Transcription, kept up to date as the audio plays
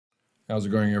How's it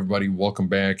going, everybody? Welcome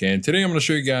back. And today I'm going to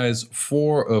show you guys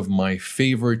 4 of my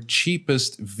favorite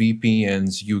cheapest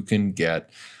VPNs you can get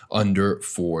under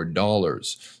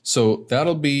 $4. So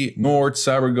that'll be Nord,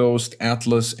 CyberGhost,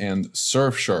 Atlas, and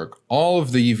Surfshark. All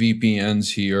of the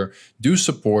VPNs here do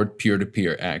support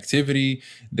peer-to-peer activity.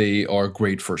 They are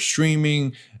great for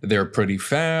streaming. They're pretty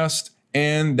fast,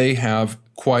 and they have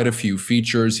quite a few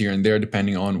features here and there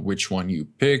depending on which one you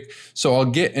pick. So I'll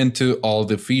get into all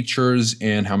the features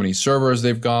and how many servers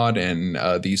they've got and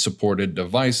the supported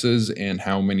devices and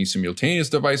how many simultaneous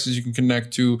devices you can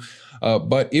connect to.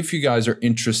 But if you guys are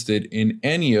interested in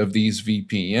any of these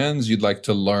VPNs, you'd like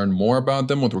to learn more about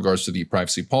them with regards to the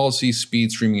privacy policy,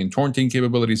 speed, streaming, and torrenting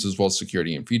capabilities, as well as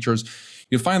security and features,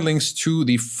 you'll find links to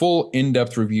the full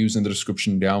in-depth reviews in the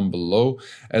description down below,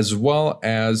 as well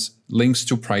as links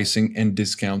to pricing and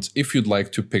discounts if you'd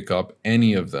like to pick up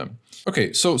any of them.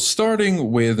 Okay, so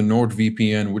starting with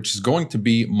NordVPN, which is going to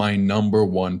be my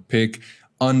 #1 pick,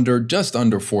 just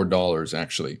under $4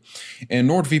 actually. And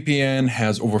NordVPN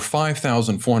has over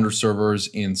 5,400 servers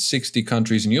in 60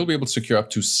 countries, and you'll be able to secure up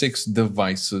to 6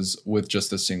 devices with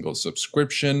just a single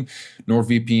subscription.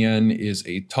 NordVPN is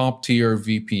a top tier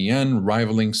VPN,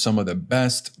 rivaling some of the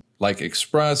best like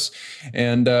Express,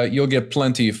 and you'll get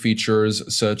plenty of features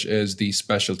such as the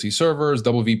specialty servers,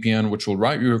 double VPN, which will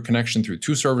route your connection through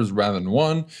 2 servers rather than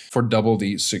 1 for double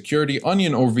the security,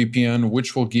 Onion over VPN,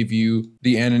 which will give you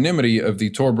the anonymity of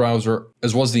the Tor browser,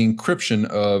 as well as the encryption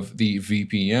of the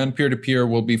VPN. Peer-to-peer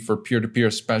will be for peer-to-peer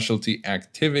specialty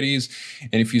activities.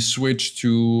 And if you switch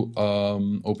to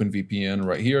OpenVPN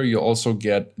right here, you'll also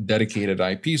get dedicated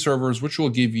IP servers, which will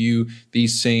give you the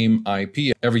same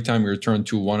IP every time you return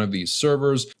to one of these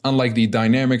servers, unlike the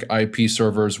dynamic IP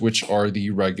servers, which are the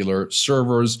regular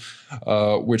servers,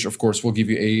 which of course will give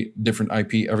you a different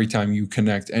IP every time you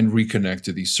connect and reconnect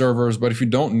to these servers. But if you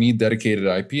don't need dedicated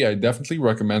IP, I definitely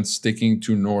recommend sticking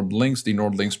to NordLynx. The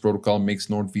NordLynx protocol makes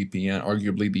NordVPN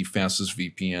arguably the fastest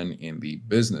VPN in the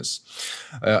business.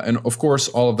 And of course,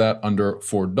 all of that under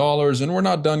 $4. And we're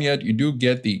not done yet. You do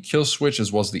get the kill switch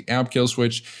as well as the app kill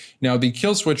switch. Now, the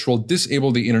kill switch will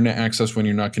disable the internet access when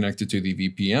you're not connected to the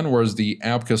VPN, whereas the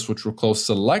app kill switch will close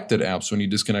selected apps when you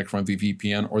disconnect from the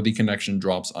VPN or the connection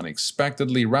drops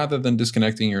unexpectedly, rather than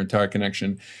disconnecting your entire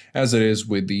connection as it is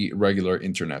with the regular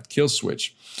internet kill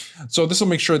switch. So this will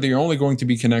make sure that you're only going to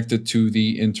be connected to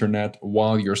the internet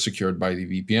while you're secured by the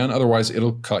VPN. Otherwise,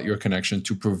 it'll cut your connection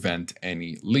to prevent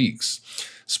any leaks.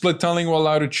 Split tunneling will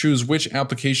allow you to choose which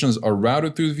applications are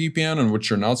routed through the VPN and which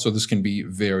are not, so this can be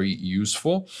very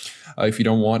useful if you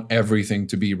don't want everything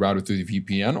to be routed through the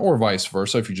VPN, or vice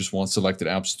versa, if you just want selected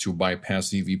apps to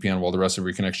bypass the VPN while the rest of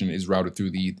your connection is routed through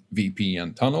the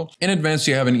VPN tunnel. In advance,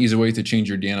 you have an easy way to change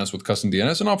your DNS with custom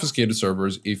DNS and obfuscated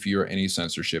servers if you're in a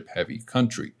censorship-heavy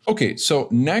country. Okay, so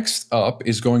next up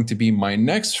is going to be my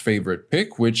next favorite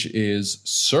pick, which is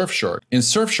Surfshark. And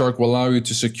Surfshark will allow you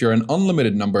to secure an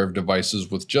unlimited number of devices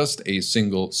with just a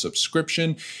single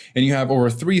subscription, and you have over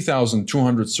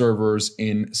 3,200 servers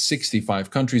in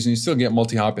 65 countries, and you still get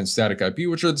multi-hop and static IP,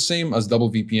 which are the same as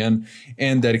double VPN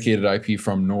and dedicated IP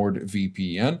from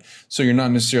NordVPN. So you're not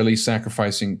necessarily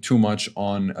sacrificing too much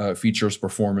on features,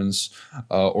 performance,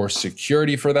 or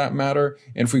security for that matter.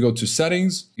 And if we go to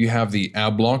settings, you have the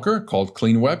ad blocker called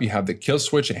Clean Web, you have the kill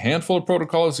switch, a handful of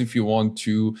protocols. If you want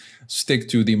to stick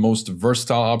to the most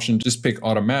versatile option, just pick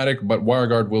automatic, but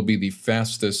WireGuard will be the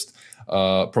fastest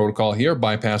protocol here.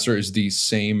 Bypasser is the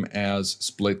same as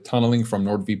split tunneling from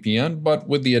NordVPN, but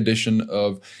with the addition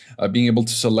of being able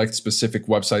to select specific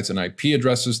websites and IP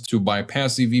addresses to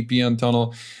bypass the VPN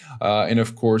tunnel. And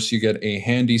of course, you get a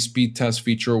handy speed test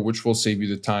feature, which will save you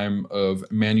the time of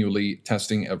manually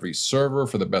testing every server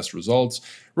for the best results.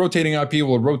 Rotating IP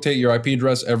will rotate your IP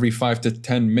address every 5 to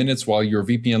 10 minutes while your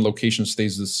VPN location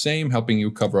stays the same, helping you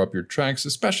cover up your tracks,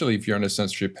 especially if you're in a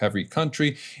censorship-heavy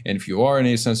country. And if you are in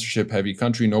a censorship-heavy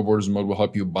country, No Borders mode will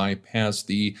help you bypass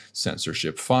the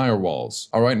censorship firewalls.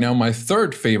 All right, now my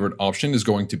third favorite option is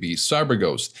going to be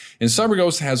CyberGhost. And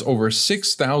CyberGhost has over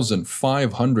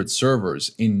 6,500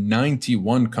 servers in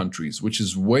 91 countries, which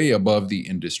is way above the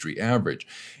industry average.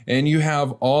 And you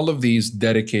have all of these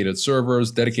dedicated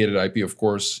servers, dedicated IP. Of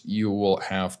course, you will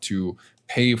have to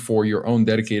pay for your own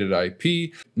dedicated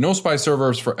IP, no spy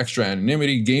servers for extra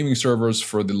anonymity, gaming servers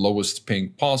for the lowest ping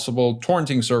possible,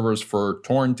 torrenting servers for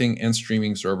torrenting, and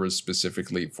streaming servers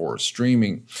specifically for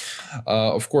streaming.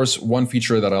 Of course, one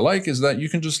feature that I like is that you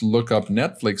can just look up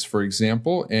Netflix, for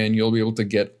example, and you'll be able to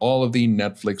get all of the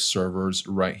Netflix servers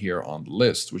right here on the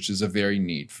list, which is a very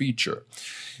neat feature.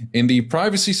 In the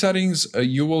privacy settings,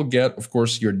 you will get, of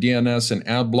course, your DNS and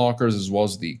ad blockers, as well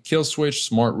as the kill switch.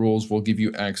 Smart rules will give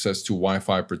you access to Wi-Fi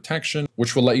Wi-Fi protection,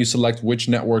 which will let you select which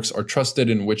networks are trusted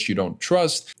and which you don't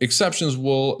trust. Exceptions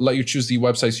will let you choose the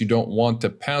websites you don't want to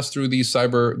pass through the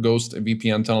CyberGhost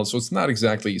VPN tunnel. So it's not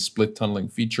exactly a split tunneling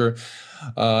feature.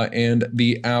 And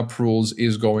the app rules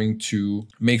is going to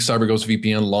make CyberGhost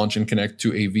VPN launch and connect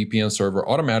to a VPN server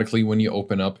automatically when you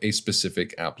open up a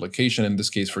specific application. In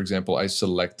this case, for example, I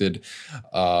selected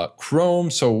Chrome.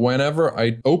 So whenever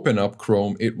I open up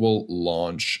Chrome, it will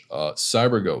launch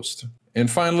CyberGhost. And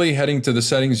finally, heading to the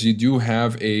settings, you do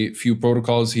have a few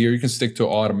protocols here. You can stick to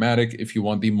automatic if you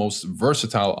want the most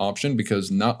versatile option,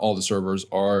 because not all the servers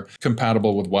are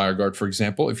compatible with WireGuard, for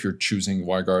example, if you're choosing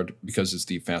WireGuard because it's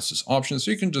the fastest option.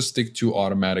 So you can just stick to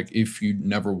automatic if you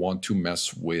never want to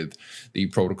mess with the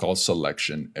protocol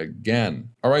selection again.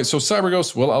 All right, so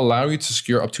CyberGhost will allow you to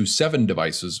secure up to 7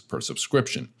 devices per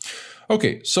subscription.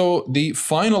 Okay, so the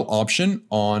final option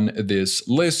on this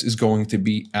list is going to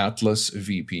be Atlas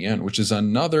VPN, which is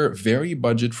another very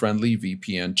budget-friendly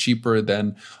VPN, cheaper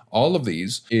than all of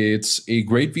these. It's a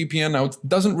great VPN. Now, it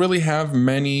doesn't really have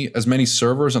as many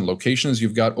servers and locations.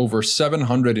 You've got over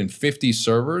 750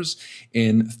 servers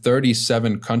in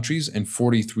 37 countries and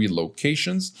 43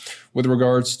 locations. With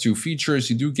regards to features,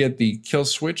 you do get the kill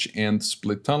switch and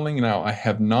split tunneling. Now, I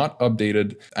have not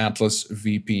updated Atlas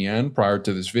VPN prior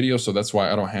to this video, so that's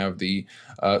why I don't have the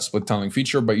split tunneling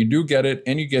feature, but you do get it,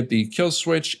 and you get the kill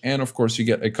switch, and of course you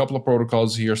get a couple of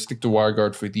protocols here. Stick to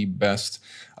WireGuard for the best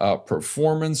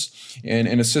performance. And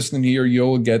in Assistant here,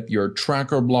 you'll get your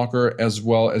tracker blocker as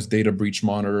well as data breach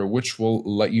monitor, which will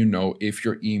let you know if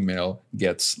your email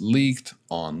gets leaked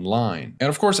online. And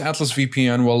of course, Atlas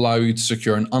VPN will allow you to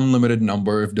secure an unlimited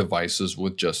number of devices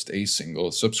with just a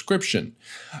single subscription.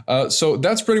 So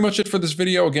that's pretty much it for this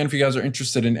video. Again, if you guys are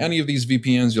interested in any of these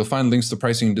VPNs, you'll find links to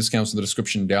pricing and discounts in the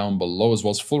description down below, as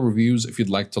well as full reviews if you'd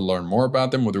like to learn more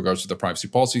about them with regards to the privacy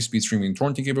policy, speed streaming, and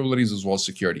torrenting capabilities, as well as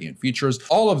security and features.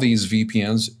 All of these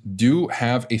VPNs do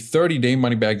have a 30-day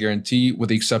money-back guarantee, with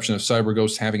the exception of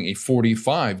CyberGhost having a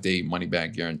 45-day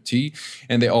money-back guarantee,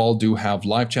 and they all do have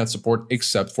live chat support,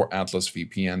 except for Atlas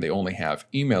VPN. They only have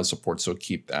email support, so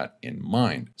keep that in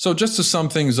mind. So just to sum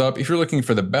things up, if you're looking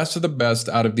for the best of the best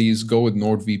out of these, go with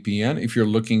NordVPN. If you're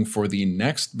looking for the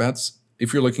next best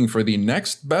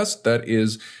that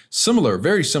is similar,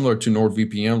 very similar to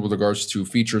NordVPN with regards to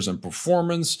features and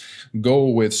performance, go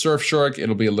with Surfshark.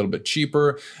 It'll be a little bit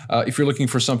cheaper. If you're looking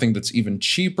for something that's even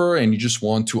cheaper and you just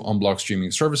want to unblock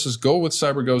streaming services, go with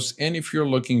CyberGhost. And if you're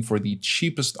looking for the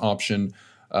cheapest option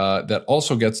that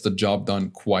also gets the job done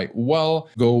quite well,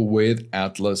 go with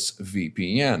Atlas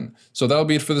VPN. So that'll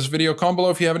be it for this video. Comment below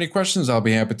if you have any questions. I'll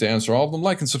be happy to answer all of them.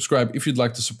 Like and subscribe if you'd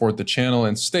like to support the channel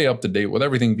and stay up to date with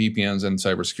everything VPNs and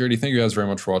cybersecurity. Thank you guys very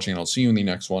much for watching, and I'll see you in the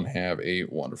next one. Have a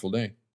wonderful day.